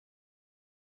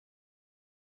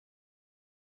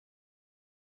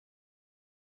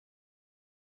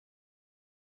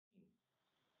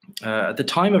At the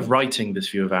time of writing this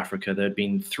view of Africa, there had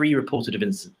been 3 reported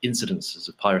incidences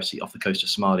of piracy off the coast of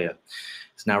Somalia.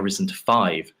 It's now risen to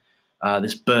 5.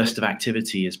 This burst of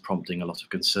activity is prompting a lot of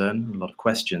concern, a lot of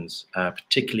questions,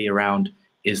 particularly around,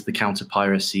 is the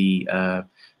counter-piracy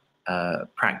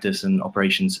practice and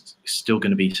operations still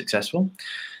going to be successful?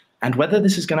 And whether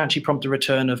this is going to actually prompt a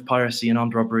return of piracy and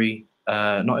armed robbery,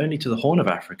 not only to the Horn of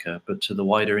Africa, but to the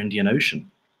wider Indian Ocean.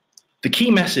 The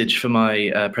key message for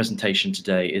my presentation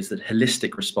today is that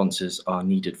holistic responses are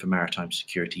needed for maritime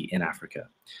security in Africa.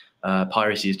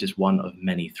 Piracy is just one of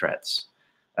many threats.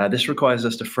 This requires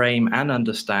us to frame and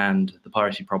understand the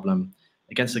piracy problem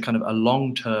against a kind of a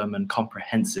long-term and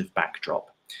comprehensive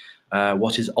backdrop.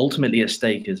 What is ultimately at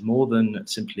stake is more than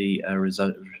simply a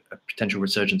potential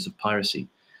resurgence of piracy,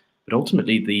 but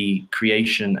ultimately the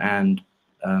creation and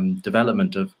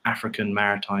development of African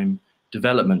maritime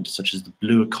development, such as the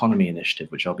Blue Economy Initiative,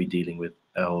 which I'll be dealing with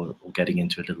or getting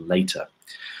into a little later.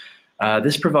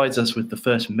 This provides us with the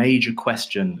first major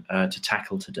question to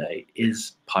tackle today: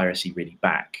 is piracy really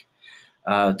back?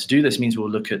 To do this means we'll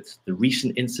look at the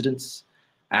recent incidents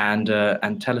and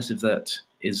tell us if that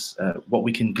is what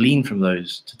we can glean from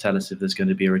those to tell us if there's going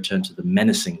to be a return to the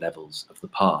menacing levels of the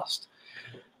past.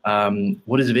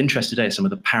 What is of interest today are some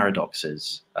of the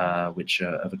paradoxes which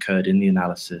have occurred in the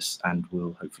analysis and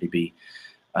will hopefully be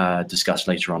discussed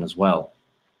later on as well.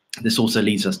 This also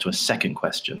leads us to a second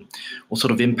question. What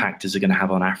sort of impact is it going to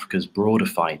have on Africa's broader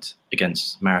fight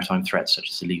against maritime threats such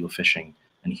as illegal fishing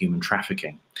and human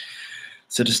trafficking?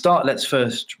 So to start, let's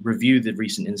first review the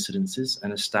recent incidences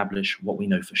and establish what we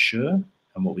know for sure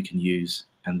and what we can use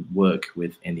and work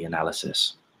with in the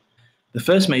analysis. The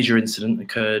first major incident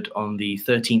occurred on the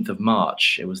 13th of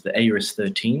March. It was the Iris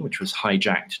 13, which was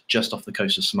hijacked just off the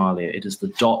coast of Somalia. It is the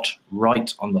dot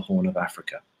right on the Horn of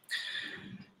Africa.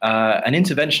 An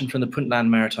intervention from the Puntland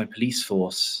Maritime Police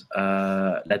Force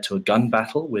led to a gun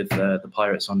battle with the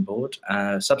pirates on board.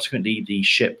 Subsequently, the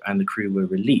ship and the crew were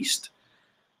released.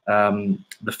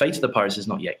 The fate of the pirates is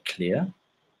not yet clear,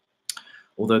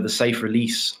 although the safe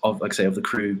release of, like I say, of the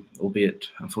crew, albeit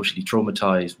unfortunately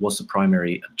traumatized, was the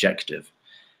primary objective.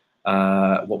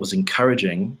 What was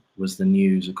encouraging was the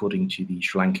news, according to the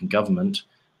Sri Lankan government,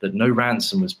 that no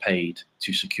ransom was paid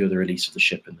to secure the release of the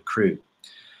ship and the crew.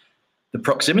 The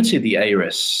proximity of the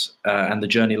Iris and the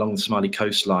journey along the Somali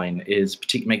coastline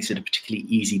makes it a particularly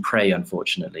easy prey,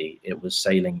 unfortunately. It was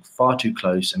sailing far too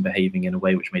close and behaving in a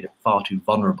way which made it far too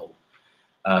vulnerable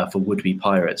for would-be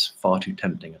pirates, far too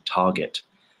tempting a target.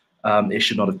 It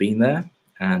should not have been there,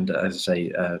 and as I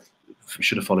say,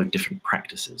 should have followed different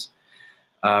practices.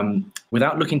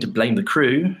 Without looking to blame the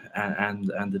crew and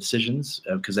the decisions,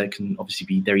 because they can obviously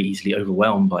be very easily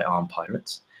overwhelmed by armed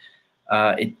pirates,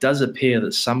 it does appear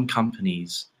that some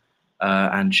companies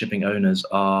and shipping owners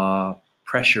are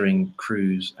pressuring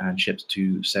crews and ships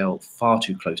to sail far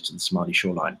too close to the Somali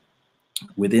shoreline,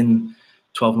 within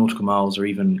 12 nautical miles or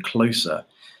even closer.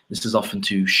 This is often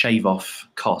to shave off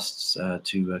costs,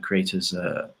 to creators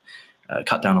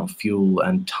cut down on fuel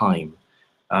and time.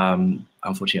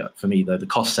 Unfortunately for me, though, the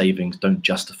cost savings don't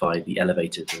justify the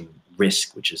elevated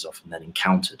risk which is often then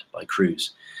encountered by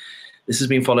crews. This has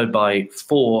been followed by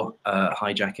 4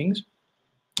 hijackings.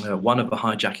 One of the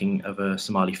hijacking of a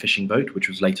Somali fishing boat, which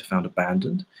was later found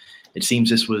abandoned. It seems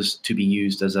this was to be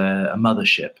used as a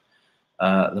mothership.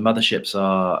 The motherships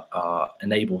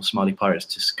enable Somali pirates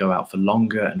to go out for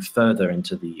longer and further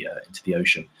into the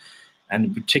ocean,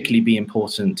 and particularly be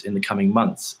important in the coming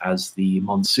months as the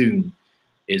monsoon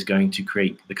is going to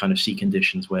create the kind of sea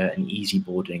conditions where an easy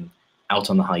boarding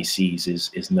out on the high seas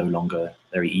is no longer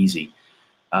very easy.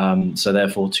 So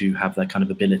therefore, to have that kind of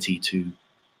ability to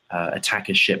attack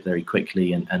a ship very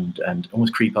quickly and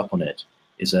almost creep up on it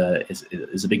is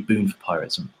a big boon for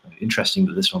pirates. And interesting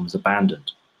that this one was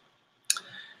abandoned.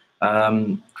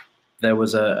 There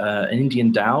was an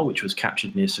Indian dhow which was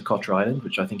captured near Socotra Island,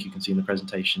 which I think you can see in the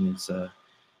presentation.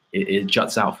 It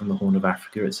juts out from the Horn of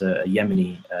Africa. It's a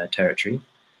Yemeni territory.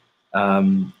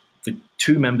 The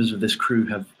 2 members of this crew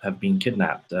have been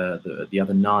kidnapped. The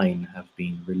other 9 have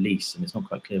been released, and it's not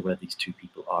quite clear where these 2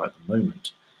 people are at the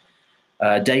moment.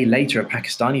 A day later, a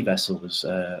Pakistani vessel was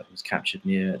captured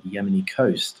near the Yemeni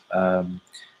coast,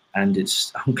 and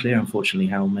it's unclear, unfortunately,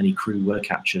 how many crew were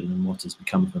captured and what has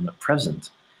become of them at present.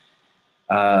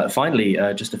 Finally,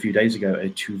 just a few days ago, a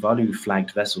Tuvalu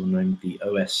flagged vessel named the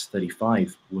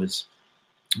OS-35 was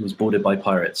boarded by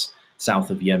pirates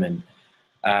south of Yemen.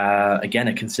 Again,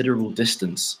 a considerable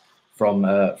distance from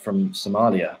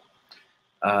Somalia.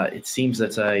 It seems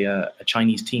that a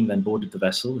Chinese team then boarded the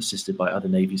vessel, assisted by other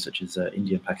navies such as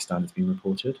India and Pakistan, has been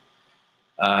reported.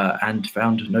 and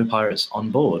found no pirates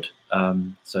on board.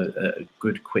 So a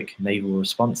good, quick naval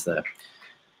response there.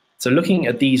 So looking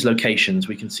at these locations,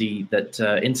 we can see that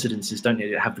incidences don't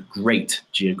have the great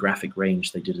geographic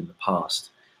range they did in the past.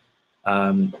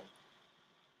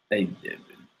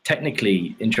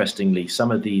 Technically, interestingly,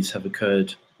 some of these have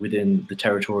occurred within the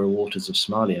territorial waters of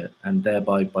Somalia, and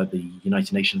thereby by the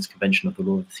United Nations Convention of the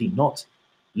Law of the Sea, not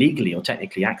legally or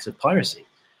technically acts of piracy.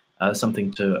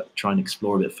 Something to try and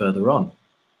explore a bit further on.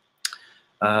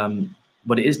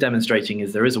 What it is demonstrating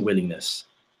is there is a willingness,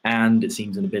 and it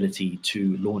seems an ability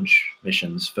to launch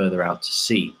missions further out to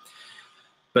sea.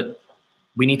 But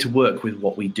we need to work with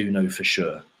what we do know for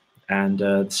sure. And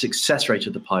the success rate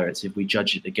of the pirates, if we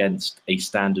judge it against a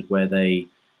standard where they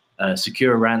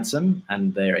secure a ransom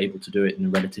and they're able to do it in a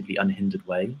relatively unhindered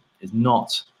way, is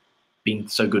not been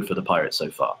so good for the pirates so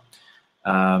far.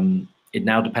 It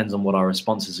now depends on what our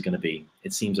responses are going to be.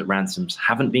 It seems that ransoms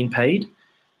haven't been paid.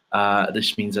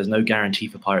 This means there's no guarantee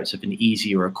for pirates of an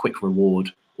easy or a quick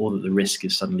reward, or that the risk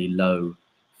is suddenly low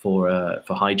for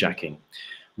hijacking.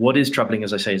 What is troubling,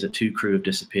 as I say, is that 2 crew have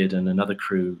disappeared, and another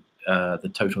crew,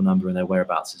 the total number and their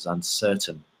whereabouts is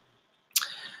uncertain.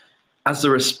 As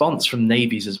the response from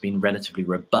navies has been relatively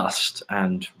robust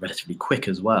and relatively quick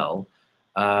as well,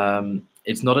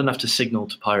 it's not enough to signal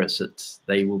to pirates that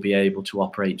they will be able to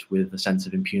operate with a sense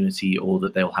of impunity, or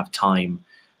that they'll have time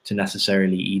to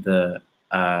necessarily either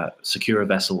secure a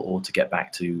vessel or to get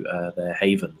back to their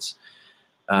havens.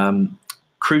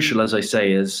 Crucial, as I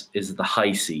say, is the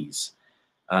high seas.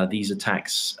 These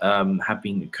attacks have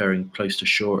been occurring close to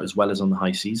shore as well as on the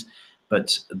high seas,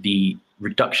 but the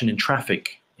reduction in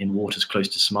traffic in waters close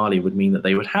to Somalia would mean that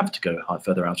they would have to go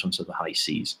further out onto the high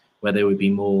seas, where they would be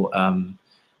more,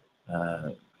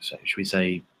 should we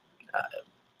say,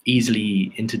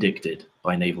 easily interdicted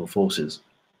by naval forces.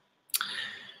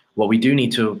 What we do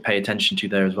need to pay attention to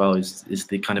there as well is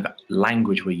the kind of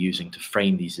language we're using to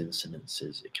frame these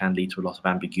incidences. It can lead to a lot of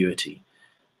ambiguity,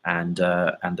 and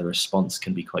the response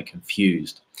can be quite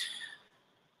confused.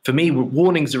 For me,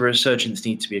 warnings of resurgence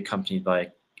need to be accompanied by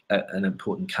an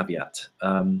important caveat.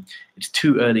 It's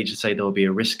too early to say there will be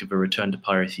a risk of a return to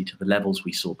piracy to the levels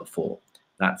we saw before.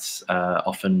 That's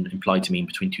often implied to mean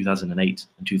between 2008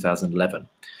 and 2011.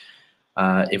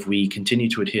 If we continue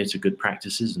to adhere to good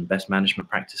practices and best management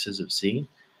practices at sea,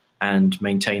 and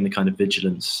maintain the kind of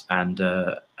vigilance and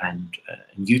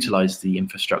utilize the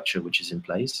infrastructure which is in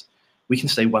place, we can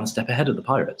stay one step ahead of the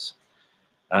pirates.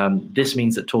 This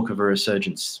means that talk of a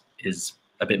resurgence is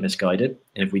a bit misguided.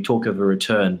 And if we talk of a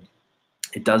return,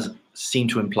 it does seem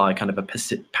to imply kind of a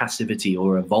passivity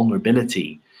or a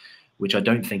vulnerability, which I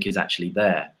don't think is actually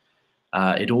there.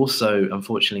 It also,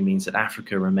 unfortunately, means that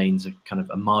Africa remains a kind of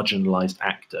a marginalized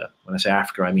actor. When I say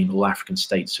Africa, I mean all African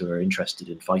states who are interested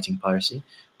in fighting piracy,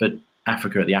 but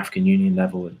Africa at the African Union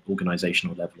level and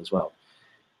organizational level as well.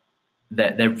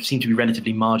 They seem to be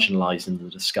relatively marginalized in the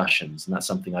discussions, and that's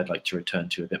something I'd like to return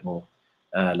to a bit more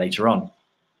later on.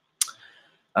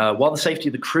 While the safety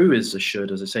of the crew is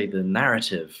assured, as I say, the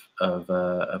narrative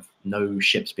of no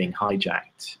ships being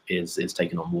hijacked is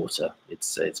taken on water.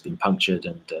 It's been punctured,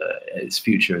 and its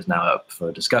future is now up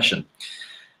for discussion.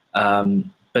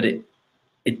 But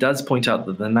it does point out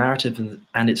that the narrative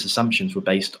and its assumptions were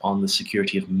based on the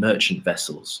security of merchant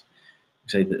vessels.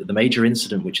 So the major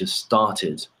incident which has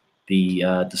started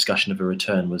the discussion of a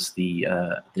return was the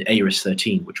Aris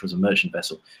 13, which was a merchant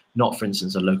vessel, not, for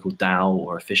instance, a local dhow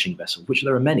or a fishing vessel, which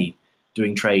there are many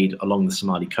doing trade along the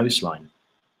Somali coastline.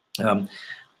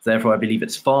 Therefore, I believe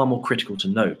it's far more critical to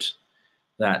note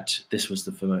that this was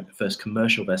the first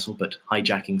commercial vessel, but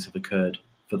hijackings have occurred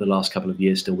for the last couple of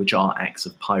years still, which are acts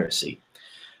of piracy.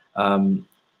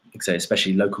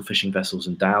 Especially local fishing vessels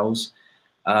and dhows.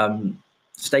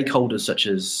 Stakeholders such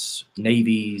as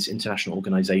navies, international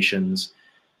organizations,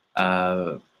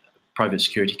 private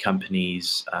security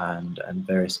companies, and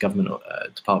various government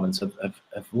departments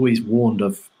have always warned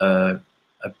of a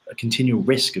continual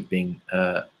risk of being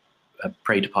a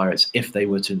prey to pirates if they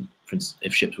were to, for instance,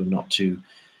 if ships were not to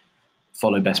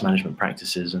follow best management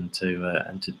practices and to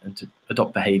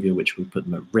adopt behavior which would put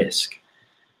them at risk.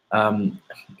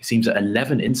 It seems that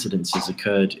 11 incidences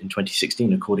occurred in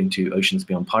 2016, according to Oceans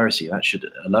Beyond Piracy. That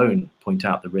should alone point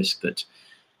out the risk that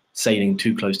sailing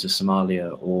too close to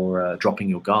Somalia or dropping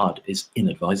your guard is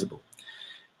inadvisable.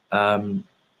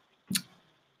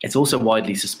 It's also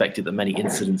widely suspected that many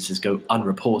incidences go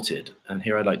unreported. And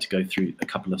here I'd like to go through a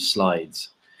couple of slides.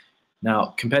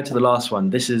 Now, compared to the last one,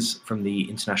 this is from the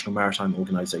International Maritime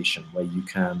Organization, where you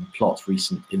can plot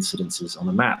recent incidences on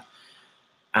a map.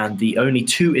 And the only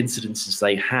 2 incidences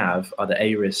they have are the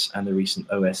Aris and the recent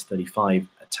OS-35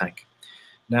 attack.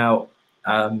 Now,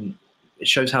 It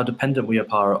shows how dependent we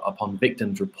are upon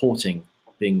victims reporting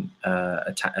being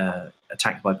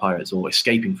attacked by pirates or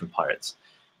escaping from pirates.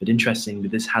 But interestingly,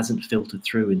 this hasn't filtered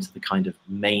through into the kind of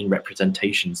main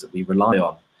representations that we rely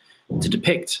on to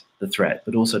depict the threat,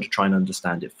 but also to try and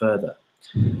understand it further.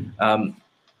 From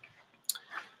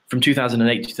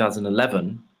 2008 to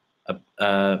 2011,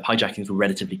 hijackings were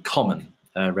relatively common,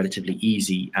 relatively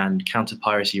easy, and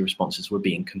counter-piracy responses were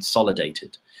being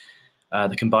consolidated.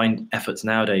 The combined efforts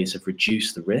nowadays have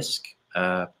reduced the risk.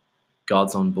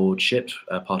 Guards on board ships,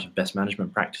 part of best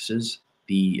management practices,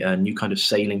 the new kind of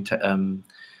sailing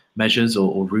measures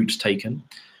or routes taken,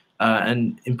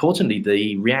 and importantly,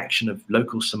 the reaction of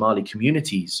local Somali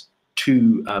communities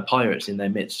to pirates in their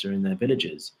midst or in their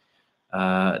villages.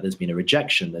 There's been a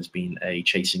rejection, there's been a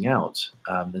chasing out,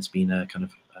 there's been a kind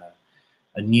of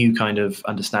a new kind of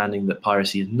understanding that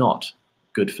piracy is not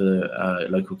good for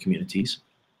local communities.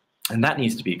 And that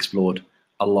needs to be explored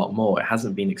a lot more. It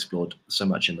hasn't been explored so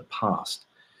much in the past.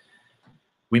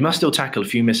 We must still tackle a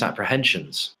few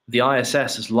misapprehensions. The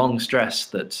ISS has long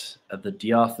stressed that the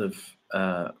dearth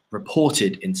of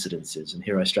reported incidences, and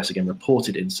here I stress again,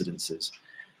 reported incidences,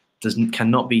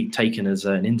 cannot be taken as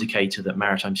an indicator that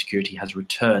maritime security has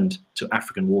returned to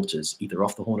African waters, either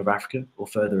off the Horn of Africa or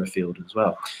further afield as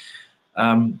well.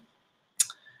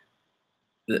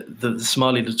 The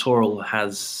Somali littoral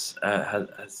has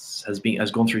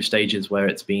gone through stages where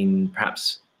it's been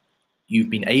perhaps you've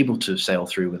been able to sail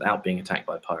through without being attacked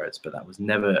by pirates, but that was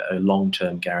never a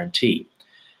long-term guarantee.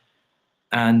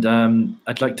 And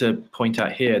I'd like to point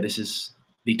out here, this is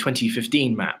the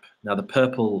 2015 map. Now the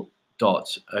purple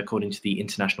dot, according to the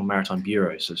International Maritime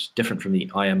Bureau, so it's different from the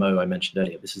IMO I mentioned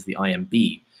earlier, this is the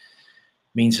IMB,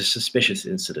 means a suspicious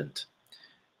incident.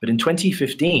 But in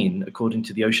 2015, according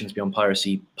to the Oceans Beyond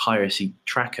Piracy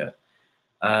Tracker,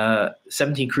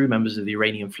 17 crew members of the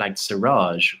Iranian-flagged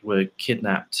Siraj were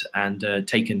kidnapped and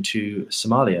taken to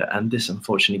Somalia, and this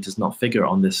unfortunately does not figure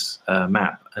on this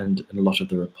map and in a lot of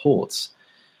the reports.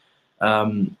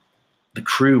 The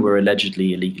crew were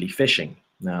allegedly illegally fishing.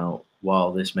 Now,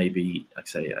 while this may be, like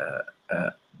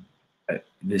I say,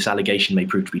 this allegation may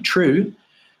prove to be true,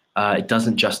 it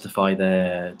doesn't justify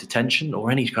their detention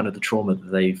or any kind of the trauma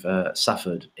that they've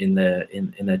suffered in their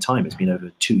time. It's been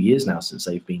over 2 years now since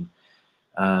they've been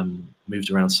moved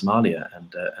around Somalia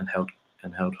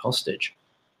and held hostage.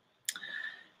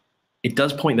 It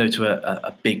does point, though, to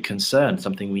a big concern,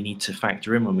 something we need to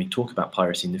factor in when we talk about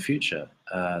piracy in the future,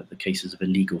 the cases of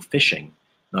illegal fishing.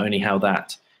 Not only how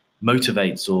that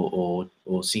motivates or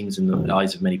seems in the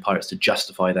eyes of many pirates to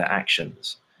justify their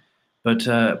actions, but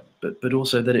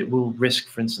also that it will risk,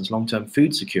 for instance, long-term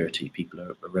food security. People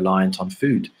are reliant on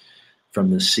food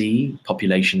from the sea.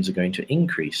 Populations are going to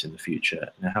increase in the future.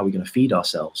 Now, how are we going to feed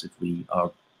ourselves if we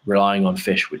are relying on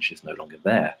fish which is no longer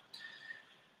there?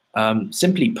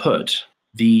 Simply put,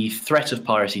 the threat of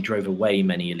piracy drove away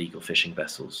many illegal fishing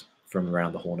vessels from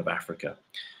around the Horn of Africa.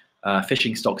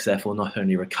 Fishing stocks therefore not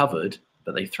only recovered,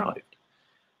 but they thrived.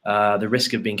 The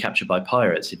risk of being captured by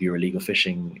pirates, if you're a illegal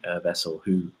fishing vessel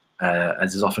who,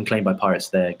 as is often claimed by pirates,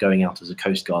 they're going out as a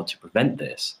coast guard to prevent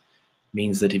this,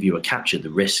 means that if you were captured, the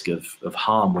risk of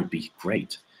harm would be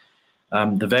great.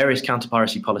 The various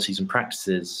counter-piracy policies and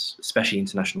practices, especially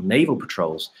international naval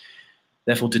patrols,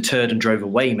 therefore deterred and drove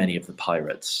away many of the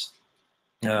pirates,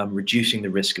 reducing the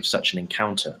risk of such an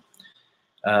encounter.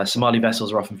 Somali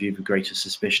vessels are often viewed with greater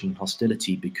suspicion and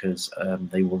hostility because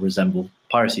they will resemble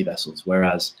piracy vessels,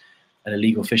 whereas an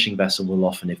illegal fishing vessel will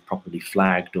often, if properly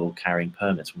flagged or carrying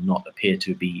permits, will not appear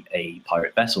to be a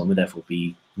pirate vessel and will therefore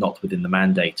be not within the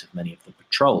mandate of many of the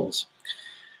patrols.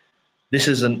 This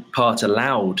has in part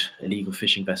allowed illegal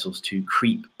fishing vessels to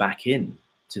creep back in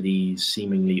to these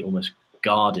seemingly almost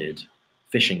guarded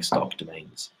fishing stock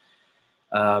domains.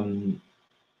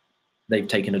 They've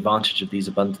taken advantage of these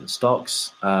abundant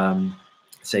stocks.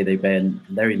 Say they bear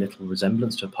very little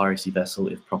resemblance to a piracy vessel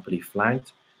if properly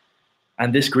flagged.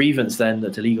 And this grievance then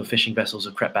that illegal fishing vessels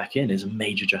have crept back in is a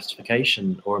major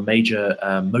justification or a major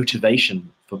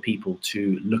motivation for people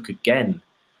to look again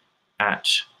at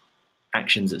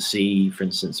actions at sea, for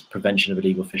instance, prevention of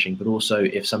illegal fishing, but also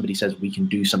if somebody says we can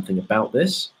do something about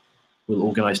this, we'll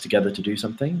organize together to do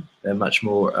something, they're much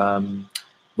more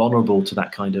vulnerable to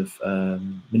that kind of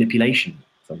manipulation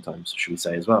sometimes, should we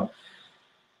say, as well.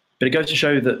 But it goes to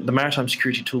show that the maritime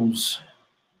security tools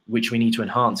which we need to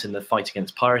enhance in the fight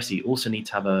against piracy also need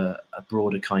to have a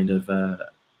broader kind of,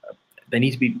 they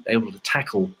need to be able to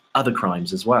tackle other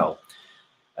crimes as well,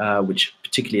 which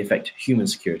particularly affect human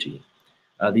security.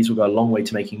 These will go a long way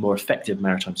to making more effective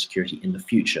maritime security in the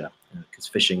future, because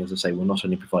fishing, as I say, will not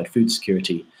only provide food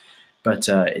security, but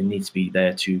it needs to be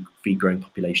there to feed growing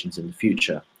populations in the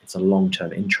future. It's a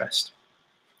long-term interest.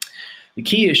 The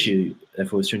key issue,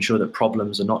 therefore, is to ensure that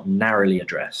problems are not narrowly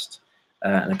addressed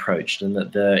and approached, and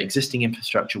that the existing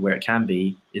infrastructure, where it can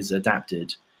be, is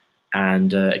adapted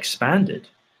and expanded.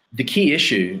 The key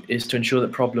issue is to ensure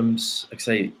that problems, like I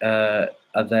say,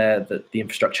 are there that the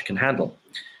infrastructure can handle.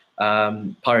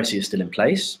 Piracy is still in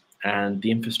place, and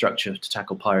the infrastructure to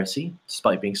tackle piracy,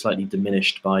 despite being slightly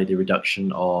diminished by the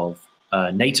reduction of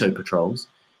NATO patrols,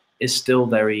 is still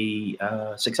very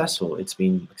successful. It's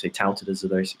been, like I say, touted as a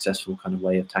very successful kind of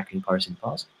way of tackling piracy in the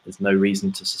past. There's no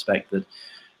reason to suspect that,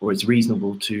 or it's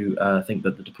reasonable to think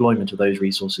that the deployment of those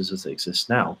resources as they exist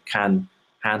now can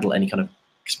handle any kind of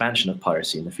expansion of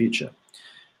piracy in the future.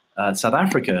 South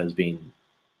Africa has been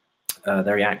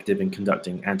very active in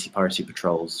conducting anti-piracy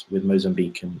patrols with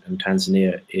Mozambique and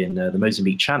Tanzania in the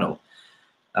Mozambique Channel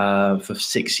for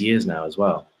 6 years now as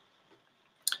well.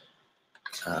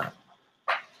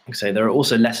 So there are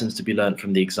also lessons to be learned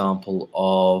from the example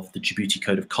of the Djibouti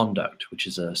Code of Conduct, which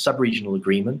is a sub-regional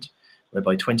agreement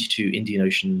whereby 22 Indian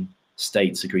Ocean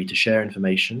states agreed to share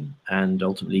information and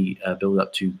ultimately build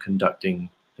up to conducting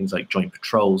things like joint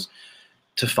patrols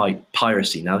to fight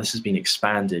piracy. Now, this has been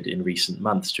expanded in recent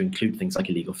months to include things like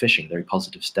illegal fishing, very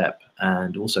positive step,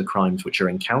 and also crimes which are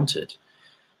encountered,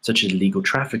 such as illegal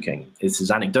trafficking. This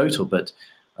is anecdotal, but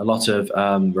a lot of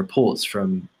reports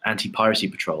from anti-piracy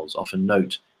patrols often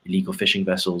note illegal fishing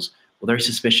vessels or very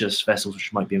suspicious vessels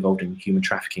which might be involved in human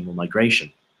trafficking or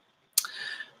migration.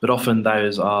 But often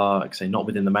those are, like I say, not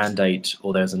within the mandate,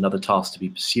 or there's another task to be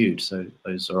pursued. So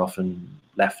those are often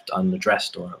left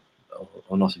unaddressed or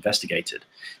not investigated.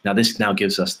 Now, this now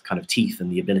gives us kind of teeth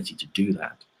and the ability to do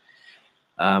that.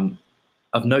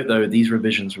 Of note, though, these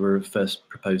revisions were first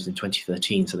proposed in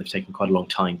 2013, so they've taken quite a long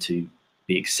time to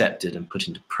be accepted and put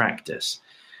into practice.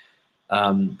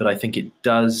 But I think it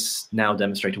does now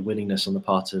demonstrate a willingness on the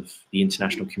part of the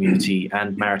international community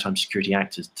and maritime security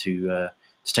actors to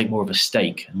take more of a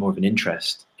stake and more of an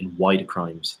interest in wider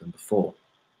crimes than before.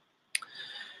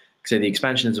 So the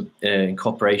expansion in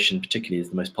cooperation particularly is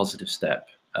the most positive step,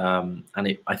 and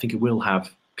I think it will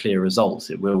have clear results.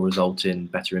 It will result in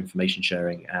better information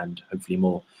sharing and hopefully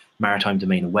more maritime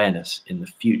domain awareness in the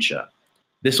future.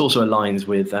 This also aligns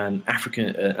with an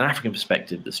African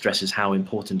perspective that stresses how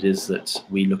important it is that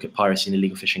we look at piracy and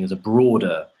illegal fishing as a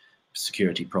broader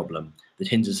security problem that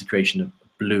hinders the creation of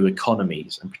blue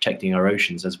economies and protecting our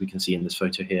oceans, as we can see in this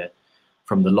photo here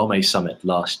from the Lomé summit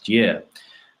last year.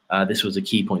 This was a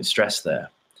key point stressed there.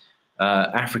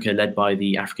 Africa, led by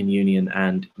the African Union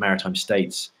and maritime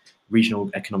states, regional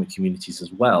economic communities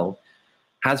as well,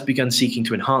 has begun seeking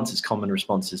to enhance its common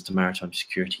responses to maritime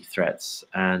security threats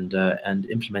and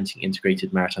implementing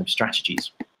integrated maritime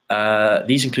strategies.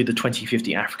 These include the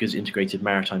 2050 Africa's Integrated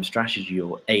Maritime Strategy,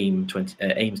 or AIMS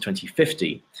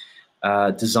 2050,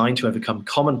 designed to overcome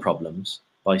common problems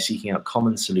by seeking out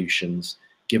common solutions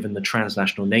given the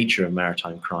transnational nature of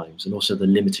maritime crimes and also the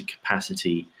limited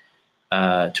capacity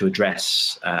to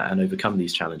address and overcome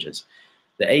these challenges.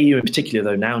 The AU in particular,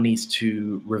 though, now needs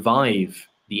to revive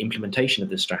the implementation of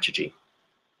this strategy,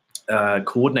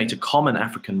 coordinate a common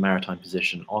African maritime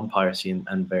position on piracy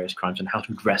and various crimes and how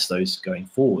to address those going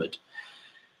forward,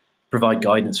 provide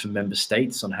guidance for member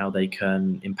states on how they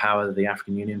can empower the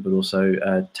African Union, but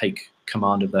also take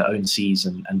command of their own seas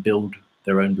and build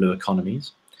their own blue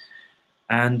economies,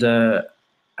 and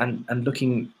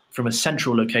looking from a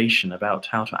central location about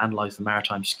how to analyze the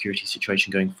maritime security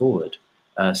situation going forward,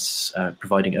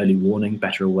 providing early warning,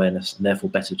 better awareness, and therefore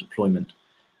better deployment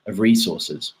of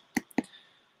resources.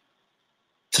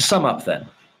 To sum up then,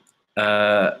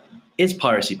 is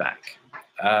piracy back?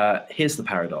 Here's the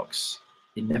paradox.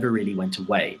 It never really went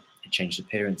away. It changed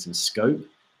appearance and scope,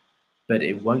 but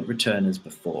it won't return as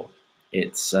before.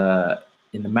 It's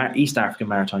in the East African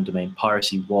maritime domain,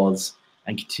 piracy was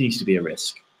and continues to be a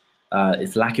risk.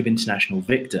 Its lack of international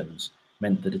victims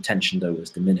meant that attention, though, was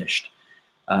diminished.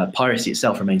 Piracy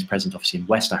itself remains present, obviously, in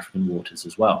West African waters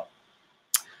as well.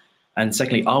 And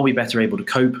secondly, are we better able to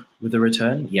cope with the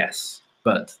return? Yes,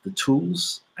 but the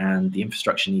tools and the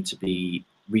infrastructure need to be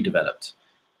redeveloped,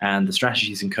 and the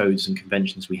strategies and codes and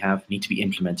conventions we have need to be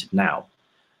implemented now.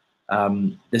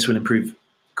 This will improve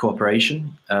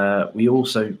cooperation. We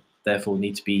also, therefore,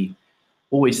 need to be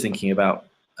always thinking about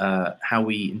how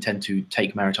we intend to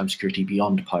take maritime security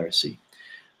beyond piracy.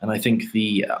 And I think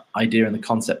the idea and the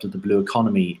concept of the blue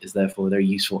economy is therefore a very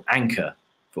useful anchor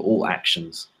for all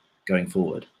actions going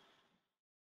forward.